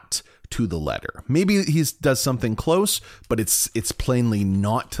not to the letter. Maybe he does something close, but it's plainly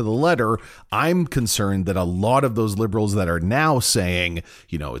not to the letter. I'm concerned that a lot of those liberals that are now saying,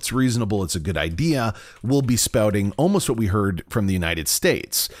 it's reasonable, it's a good idea, will be spouting almost what we heard from the United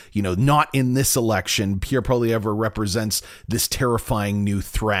States. Not in this election. Pierre Poilievre represents this terrifying new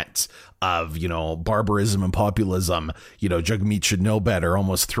threat of, barbarism and populism. Jagmeet should know better,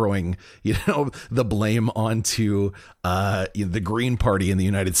 almost throwing, the blame onto the Green Party in the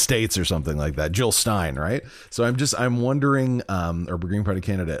United States or something like that. Jill Stein, right? So I'm wondering, or Green Party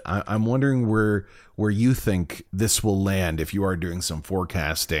candidate, I'm wondering where you think this will land if you are doing some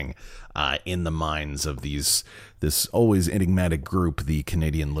forecasting in the minds of this always enigmatic group, the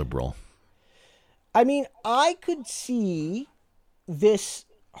Canadian Liberal. I mean, I could see this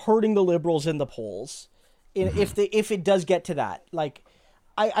hurting the Liberals in the polls if it does get to that. Like,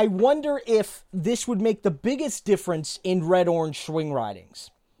 I wonder if this would make the biggest difference in red-orange swing ridings,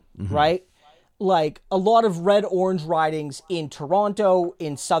 right? Like, a lot of red-orange ridings in Toronto,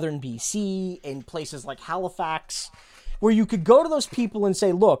 in southern BC, in places like Halifax, where you could go to those people and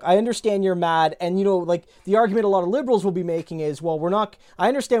say, look, I understand you're mad. And, like the argument a lot of liberals will be making is, well, I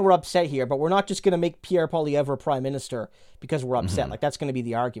understand we're upset here, but we're not just going to make Pierre Poilievre prime minister because we're upset. Like, that's going to be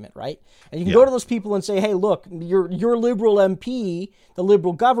the argument, right? And you can go to those people and say, hey, look, your liberal MP, the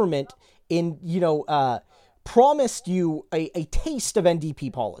liberal government promised you a taste of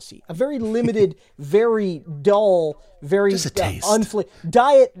NDP policy, a very limited, very dull, very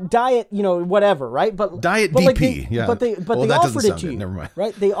diet, whatever, right? But diet but DP, yeah. But they offered it to you. Never mind.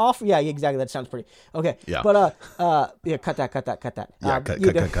 Right? They offer, yeah, exactly. That sounds pretty okay. Yeah. But cut that. Yeah,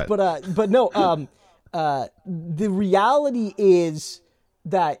 cut. But no. The reality is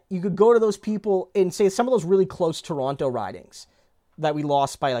that you could go to those people and say some of those really close Toronto ridings that we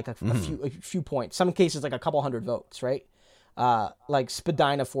lost by like a few points. Some cases like a couple hundred votes, right? Like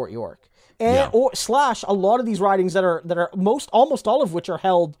Spadina, Fort York, or / a lot of these ridings that are almost all of which are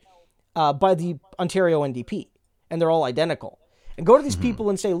held by the Ontario NDP, and they're all identical. And go to these people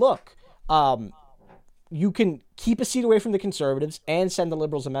and say, look, you can keep a seat away from the Conservatives and send the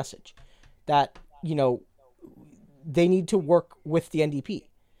Liberals a message that they need to work with the NDP,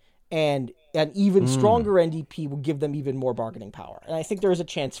 and an even stronger NDP will give them even more bargaining power. And I think there is a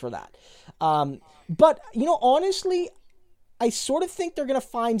chance for that. But, honestly, I sort of think they're going to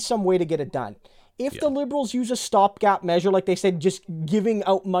find some way to get it done. If the Liberals use a stopgap measure, like they said, just giving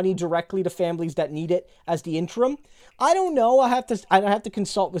out money directly to families that need it as the interim, I don't know. I have to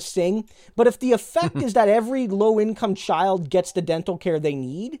consult with Singh. But if the effect is that every low-income child gets the dental care they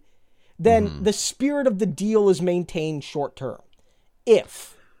need, then the spirit of the deal is maintained short-term.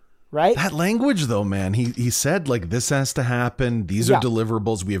 Right? That language, though, man, he said, like, this has to happen. These are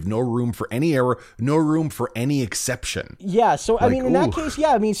deliverables. We have no room for any error, no room for any exception. Yeah. So, like, in that case,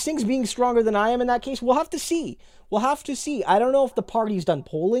 Singh's being stronger than I am in that case. We'll have to see. I don't know if the party's done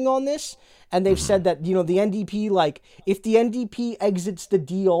polling on this, and they've said that, the NDP, like, if the NDP exits the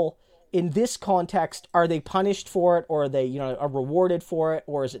deal in this context, are they punished for it, or are they, are rewarded for it,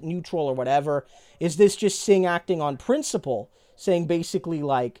 or is it neutral or whatever? Is this just Singh acting on principle, saying basically,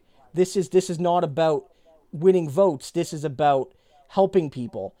 like, this is not about winning votes. This is about helping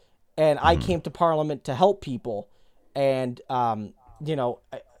people. And I came to Parliament to help people. And, I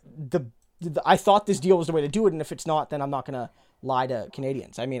thought this deal was the way to do it. And if it's not, then I'm not going to lie to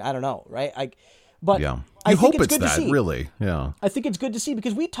Canadians. I mean, I don't know, right? But yeah, I hope think it's good to that, see. really. Yeah, I think it's good to see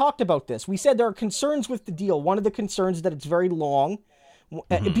because we talked about this. We said there are concerns with the deal. One of the concerns is that it's very long.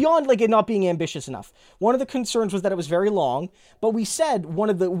 Beyond like it not being ambitious enough. One of the concerns was that it was very long, but we said one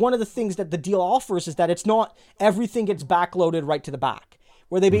of the things that the deal offers is that it's not everything gets backloaded right to the back,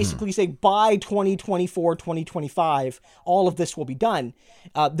 where they basically say by 2024, 2025, all of this will be done.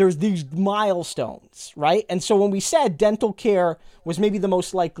 There's these milestones, right? And so when we said dental care was maybe the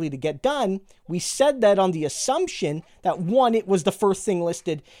most likely to get done, we said that on the assumption that one, it was the first thing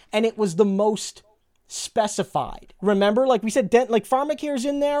listed and it was the most specified. Remember, like we said, like pharmacare's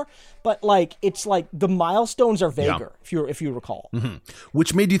in there, but like it's like the milestones are vaguer. If you recall,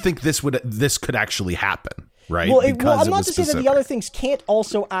 which made you think this could actually happen, right? Well, I'm not to say that the other things can't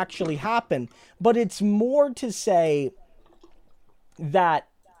also actually happen, but it's more to say that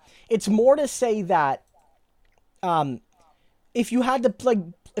if you had to like,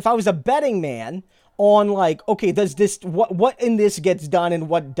 if I was a betting man on like, okay, does this what in this gets done and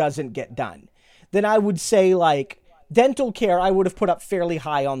what doesn't get done, then I would say like dental care I would have put up fairly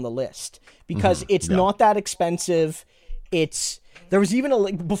high on the list because it's not that expensive. There was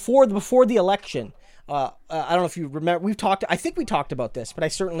even before the election. I don't know if you remember. I think we talked about this, but I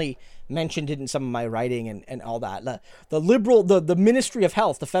certainly mentioned it in some of my writing and all that. The Ministry of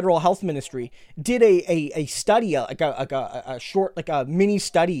Health, the Federal Health Ministry, did a study, like a short, like a mini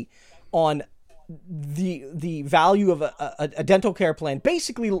study on the value of a dental care plan,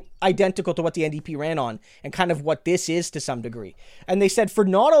 basically identical to what the NDP ran on and kind of what this is to some degree. And they said for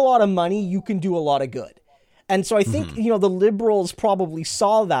not a lot of money, you can do a lot of good. And so I think, the Liberals probably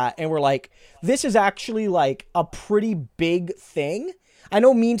saw that and were like, this is actually like a pretty big thing. I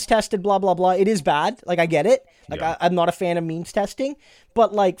know means tested, blah, blah, blah. It is bad. Like, I get it. Like, I'm not a fan of means testing.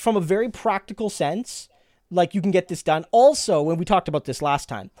 But like from a very practical sense, like you can get this done. Also, when we talked about this last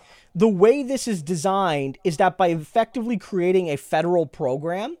time, the way this is designed is that by effectively creating a federal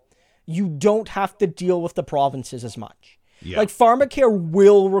program, you don't have to deal with the provinces as much. Yeah. Like pharmacare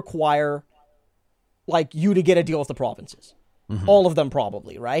will require like you to get a deal with the provinces. All of them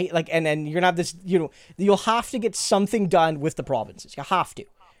probably, right? Like, and then you're gonna have this, you'll have to get something done with the provinces. You have to.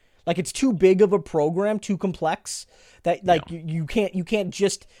 Like it's too big of a program, too complex that like you can't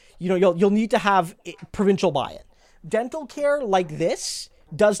just, you'll need to have provincial buy-in. Dental care like this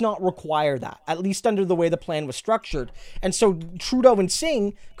does not require that, at least under the way the plan was structured. And so Trudeau and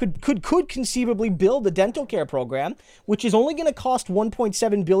Singh could conceivably build a dental care program, which is only going to cost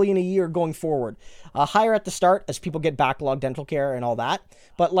 $1.7 billion a year going forward. Higher at the start as people get backlogged dental care and all that.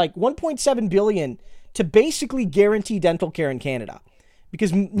 But like $1.7 billion to basically guarantee dental care in Canada.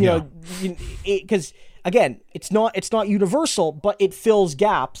 Because, because again, it's not universal, but it fills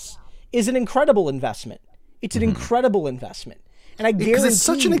gaps, is an incredible investment. It's an incredible investment. And I guarantee, because it's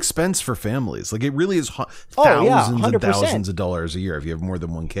such an expense for families. Like it really is thousands and thousands of dollars a year if you have more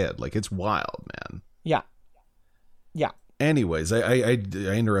than one kid. Like it's wild, man. Yeah. Yeah. Anyways, I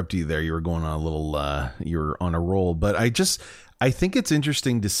interrupted you there. You were going on a little, you were on a roll, but I think it's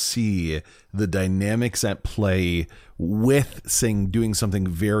interesting to see the dynamics at play with Singh doing something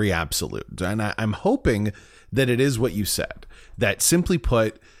very absolute. And I'm hoping that it is what you said, that simply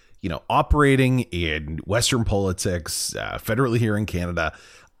put, operating in Western politics, federally here in Canada,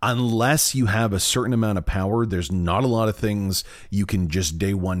 unless you have a certain amount of power, there's not a lot of things you can just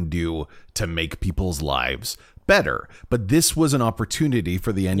day one do to make people's lives better. But this was an opportunity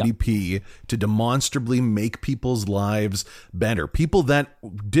for the NDP to demonstrably make people's lives better. People that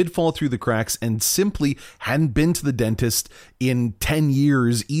did fall through the cracks and simply hadn't been to the dentist in 10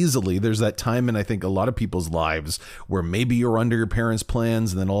 years easily. There's that time in, I think, a lot of people's lives where maybe you're under your parents'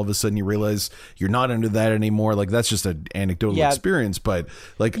 plans and then all of a sudden you realize you're not under that anymore. Like that's just an anecdotal experience, but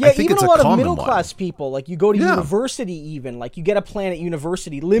like I think even it's a lot of middle class people, like you go to university, even like you get a plan at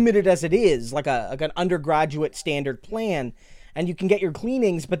university, limited as it is, like an undergraduate standard plan, and you can get your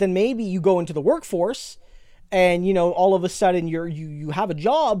cleanings, but then maybe you go into the workforce and all of a sudden you have a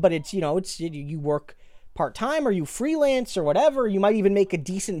job, but it's you work part-time or you freelance or whatever. You might even make a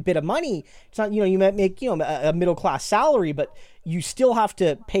decent bit of money. It's not, you might make a middle-class salary, but you still have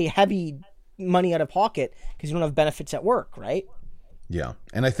to pay heavy money out of pocket because you don't have benefits at work, right? Yeah.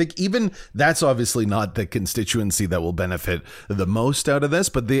 And I think even that's obviously not the constituency that will benefit the most out of this,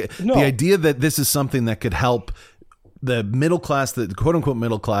 but the idea that this is something that could help the middle class, the quote unquote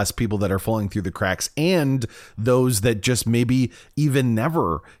middle class people that are falling through the cracks, and those that just maybe even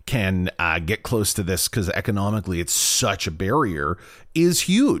never can get close to this because economically it's such a barrier, is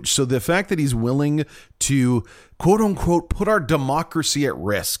huge. So the fact that he's willing to quote unquote, put our democracy at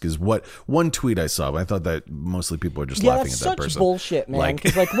risk is what one tweet I saw. I thought that mostly people are just laughing at that person. Yeah, that's such bullshit, man.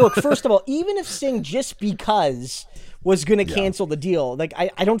 Because, look, first of all, even if Singh just because was going to cancel the deal,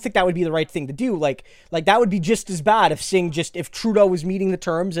 I don't think that would be the right thing to do. Like that would be just as bad if Trudeau was meeting the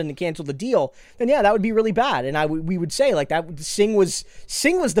terms and canceled the deal. Then that would be really bad. And we would say that Singh was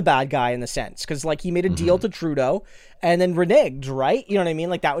the bad guy in the sense because he made a deal to Trudeau and then reneged, right? You know what I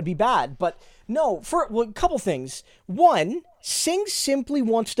mean? That would be bad. But no, a couple things. One, Singh simply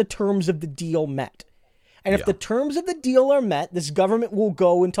wants the terms of the deal met. And if the terms of the deal are met, this government will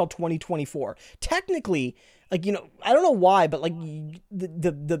go until 2024. Technically, I don't know why, but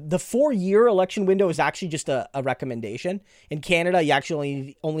the 4-year election window is actually just a recommendation. In Canada, you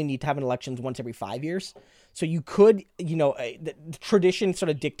actually only need to have an elections once every 5 years. So you could, the tradition sort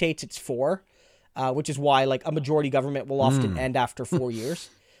of dictates it's 4, which is why a majority government will often end after 4 years.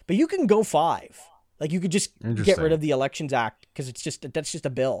 But you can go 5. You could just get rid of the Elections Act because that's just a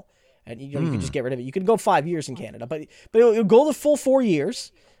bill. And you can just get rid of it. You can go 5 years in Canada, but it'll go the full 4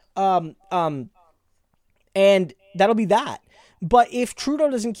 years. And that'll be that. But if Trudeau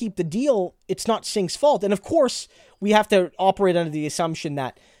doesn't keep the deal, it's not Singh's fault. And of course, we have to operate under the assumption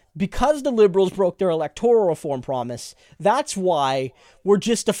that because the Liberals broke their electoral reform promise, that's why we're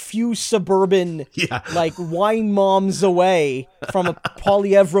just a few suburban, wine moms away from a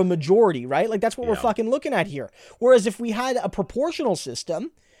Poilievre majority, right? That's what we're fucking looking at here. Whereas if we had a proportional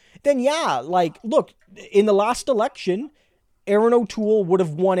system, then look, in the last election, Aaron O'Toole would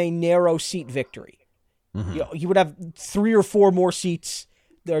have won a narrow seat victory. He would have 3 or 4 more seats.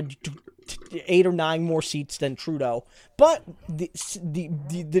 There are 8 or 9 more seats than Trudeau, but the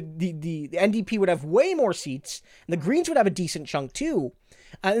NDP would have way more seats, and the Greens would have a decent chunk too.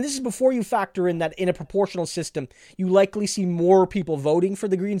 And this is before you factor in that in a proportional system, you likely see more people voting for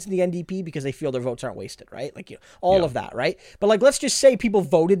the Greens and the NDP because they feel their votes aren't wasted, right? All of that, right? But let's just say people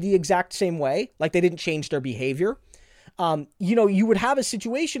voted the exact same way, they didn't change their behavior. You would have a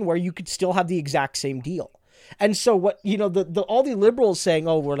situation where you could still have the exact same deal. And so what, all the Liberals saying,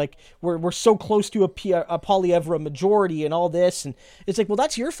 oh, we're so close to a Poilievre majority and all this. And it's well,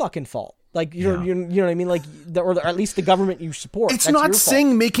 that's your fucking fault. You know what I mean? Or at least the government you support. It's not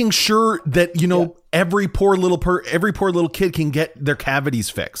Singh making sure that, every poor little kid can get their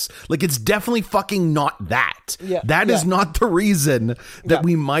cavities fixed. It's definitely fucking not that. That is not the reason that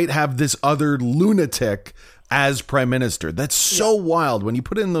we might have this other lunatic as prime minister. That's so wild when you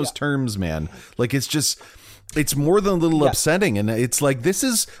put it in those terms, man. It's more than a little upsetting. And it's this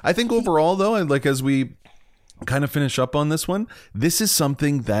is, I think overall though, and as we kind of finish up on this one, this is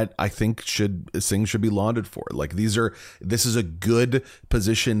something that I think Singh should be lauded for. This is a good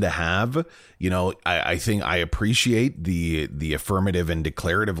position to have. I think I appreciate the affirmative and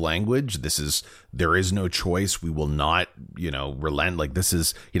declarative language. There is no choice. We will not, relent.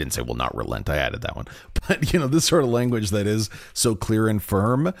 He didn't say will not relent. I added that one. But, this sort of language that is so clear and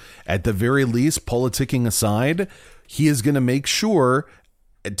firm, at the very least, politicking aside, he is going to make sure,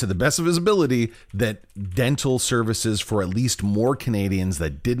 to the best of his ability, that dental services for at least more Canadians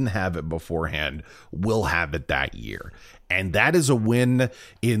that didn't have it beforehand will have it that year. And that is a win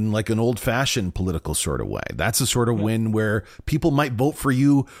in an old-fashioned political sort of way. That's a sort of win where people might vote for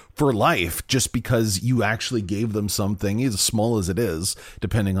you for life just because you actually gave them something, as small as it is,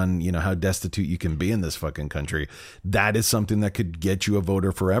 depending on, how destitute you can be in this fucking country. That is something that could get you a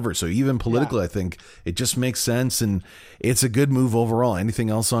voter forever. So even politically, I think it just makes sense, and it's a good move overall. Anything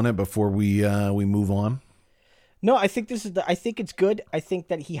else on it before we move on? No, I think I think it's good. I think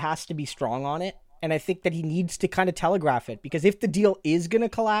that he has to be strong on it. And I think that he needs to kind of telegraph it, because if the deal is going to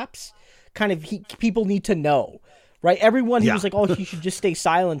collapse, people need to know, right? Everyone who was oh, he should just stay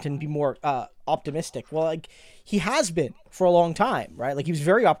silent and be more optimistic. Well, he has been for a long time, right? He was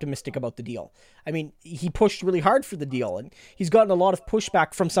very optimistic about the deal. I mean, he pushed really hard for the deal, and he's gotten a lot of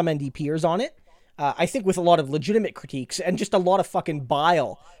pushback from some NDPers on it. I think with a lot of legitimate critiques and just a lot of fucking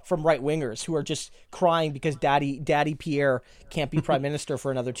bile from right-wingers who are just crying because Daddy Pierre can't be prime minister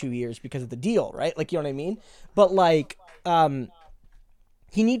for another 2 years because of the deal, right? You know what I mean? But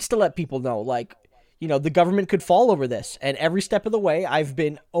he needs to let people know, the government could fall over this. And every step of the way, I've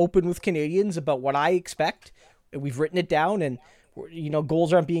been open with Canadians about what I expect. We've written it down, and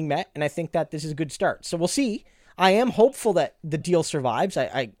goals aren't being met. And I think that this is a good start. So we'll see. I am hopeful that the deal survives.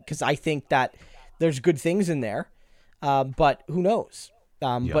 Because I think that there's good things in there, but who knows?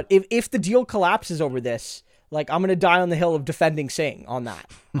 But if the deal collapses over this, I'm going to die on the hill of defending Singh on that,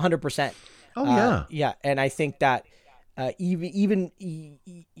 100%. Yeah, and I think that I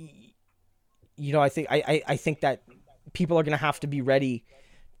think that people are going to have to be ready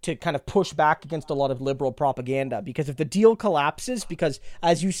to kind of push back against a lot of liberal propaganda. Because if the deal collapses, because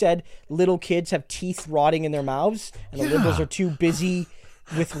as you said, little kids have teeth rotting in their mouths and the liberals are too busy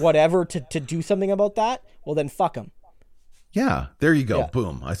with whatever to do something about that, well then fuck them. Yeah, there you go. Yeah.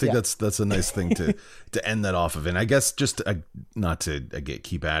 Boom. I think that's a nice thing to end that off of. And I guess just not to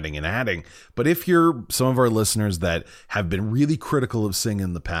keep adding and adding, but if you're some of our listeners that have been really critical of Singh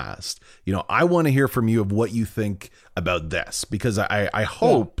in the past, I want to hear from you of what you think about this, because I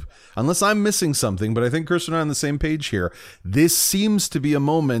hope, unless I'm missing something, but I think Chris and I are on the same page here, this seems to be a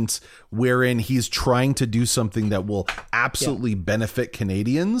moment wherein he's trying to do something that will absolutely benefit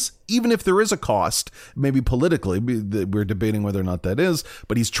Canadians, even if there is a cost, maybe politically. We're debating whether or not that is,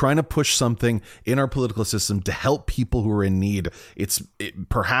 but he's trying to push something in our political system to help people who are in need. It's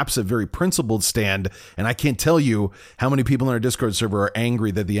perhaps a very principled stand, and I can't tell you how many people in our Discord server are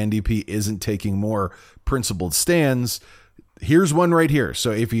angry that the NDP isn't taking more principled stands. Here's one right here.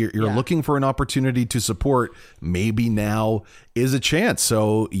 So if you're looking for an opportunity to support, maybe now is a chance.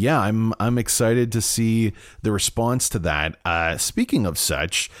 So yeah, I'm excited to see the response to that. Speaking of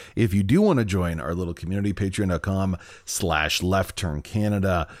such, if you do want to join our little community,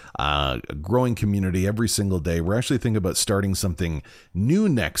 patreon.com/LeftTurnCanada, a growing community every single day. We're actually thinking about starting something new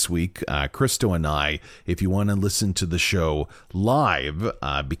next week. Christo and I, if you want to listen to the show live,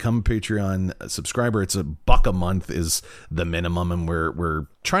 become a Patreon subscriber. It's $1 a month is the minimum, and we're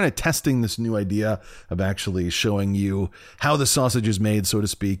trying to testing this new idea of actually showing you how the sausage is made, so to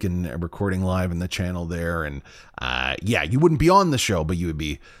speak, and recording live in the channel there. And you wouldn't be on the show, but you would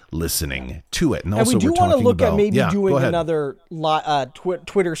be listening to it. And also, we do want to look at maybe doing another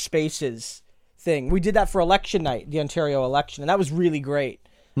Twitter Spaces thing. We did that for election night, the Ontario election, and that was really great.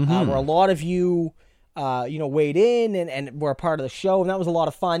 Where a lot of you weighed in and were a part of the show, and that was a lot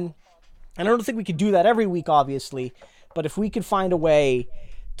of fun. And I don't think we could do that every week, obviously, but if we could find a way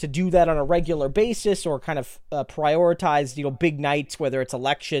to do that on a regular basis, or kind of prioritize, big nights, whether it's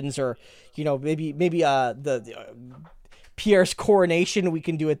elections or, maybe the Pierre's coronation, we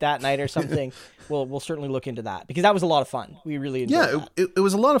can do it that night or something. We'll certainly look into that, because that was a lot of fun. We really enjoyed that. It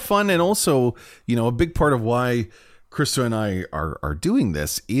was a lot of fun. And also, a big part of why Krista and I are doing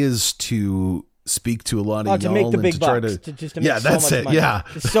this is to speak to a lot of y'all, to make the big bucks, to make so much money. Yeah,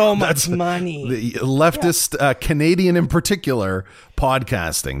 so much money. The leftist Canadian in particular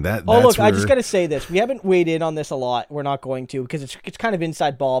podcasting. Look, I just got to say this: we haven't weighed in on this a lot. We're not going to, because it's kind of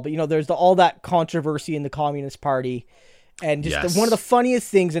inside ball. But there's all that controversy in the Communist Party, and just one of the funniest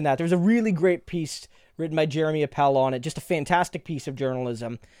things in that. There's a really great piece written by Jeremy Appel on it. Just a fantastic piece of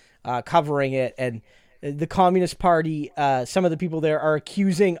journalism covering it. And the Communist Party, some of the people there are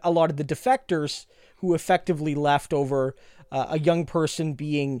accusing a lot of the defectors who effectively left over a young person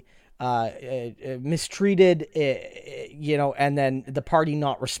being mistreated, and then the party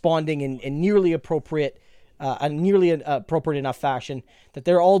not responding in nearly appropriate enough fashion, that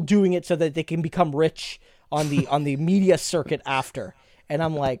they're all doing it so that they can become rich on the media circuit after. And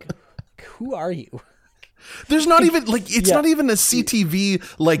I'm like, who are you? There's not even not even a CTV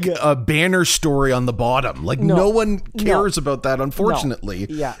a banner story on the bottom. No one cares about that, unfortunately.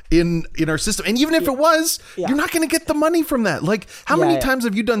 In our system. And even if it was, you're not going to get the money from that. How many times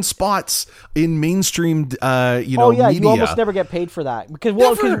have you done spots in mainstream media? You almost never get paid for that, because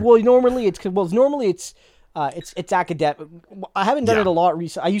normally it's academic. I haven't done it a lot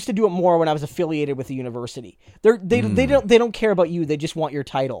recently. I used to do it more when I was affiliated with the university. They don't care about you. They just want your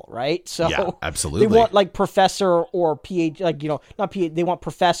title, right? So absolutely. They want professor or PhD, not PhD. They want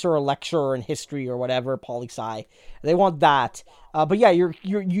professor or lecturer in history or whatever, poli-sci. They want that. But you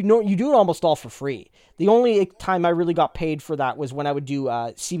do it almost all for free. The only time I really got paid for that was when I would do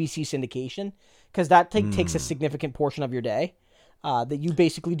CBC syndication, because that takes a significant portion of your day. That you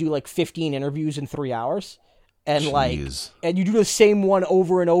basically do 15 interviews in 3 hours, and and you do the same one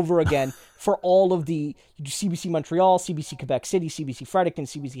over and over again for all of you do CBC Montreal, CBC Quebec City, CBC Fredericton,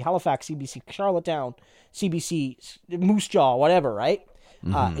 CBC Halifax, CBC Charlottetown, CBC Moose Jaw, whatever, right?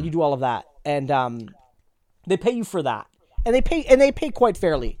 And you do all of that, and they pay you for that, and they pay quite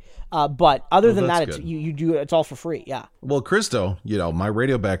fairly. But other than that, it's all for free. Yeah. Well, Christo, my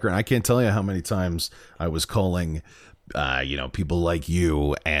radio background, I can't tell you how many times I was calling people like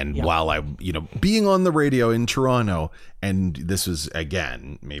you, and while I, being on the radio in Toronto, and this was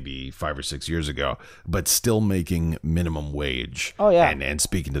again maybe 5 or 6 years ago, but still making minimum wage. Oh yeah, and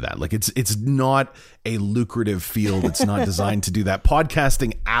speaking to that, it's not a lucrative field. It's not designed to do that.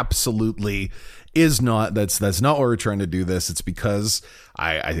 Podcasting absolutely is not. That's not why we're trying to do this. It's because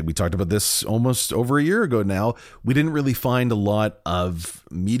I think we talked about this almost over a year ago now. We didn't really find a lot of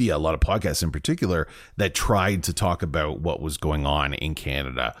media, a lot of podcasts in particular, that tried to talk about what was going on in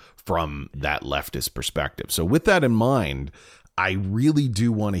Canada from that leftist perspective. So with that in mind, I really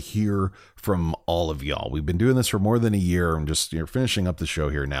do want to hear from all of y'all. We've been doing this for more than a year. I'm just finishing up the show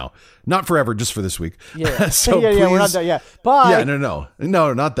here now. Not forever, just for this week. Yeah. So yeah, please, we're not done. Yeah. Bye. Yeah, no,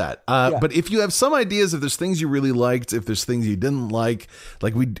 not that. But if you have some ideas, if there's things you really liked, if there's things you didn't like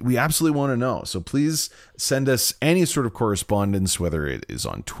we absolutely want to know. So please send us any sort of correspondence, whether it is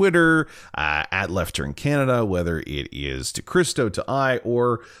on Twitter, at Left Turn Canada, whether it is to Christo, to I,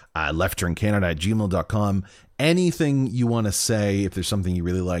 or leftturncanada@gmail.com. Anything you want to say, if there's something you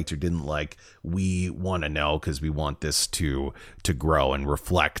really liked or didn't like, we want to know, because we want this to grow and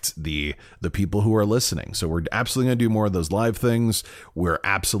reflect the people who are listening. So we're absolutely going to do more of those live things. We're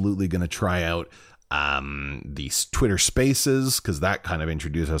absolutely going to try out these Twitter Spaces, because that kind of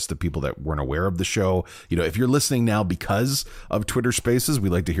introduced us to people that weren't aware of the show. If you're listening now because of Twitter Spaces, we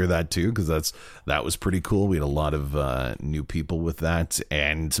like to hear that too, because that was pretty cool. We had a lot of new people with that,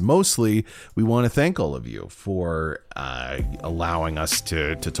 and mostly we want to thank all of you for allowing us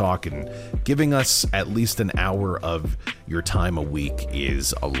to talk, and giving us at least an hour of your time a week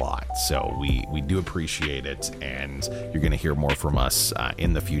is a lot. So we do appreciate it, and you're going to hear more from us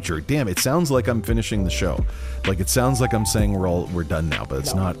in the future. Damn, it sounds like I'm finishing the show. Like, it sounds like I'm saying we're done now, but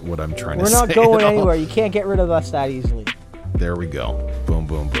it's not what I'm trying to say. We're not going anywhere. You can't get rid of us that easily. There we go. Boom,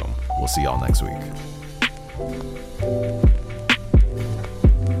 boom, boom. We'll see y'all next week.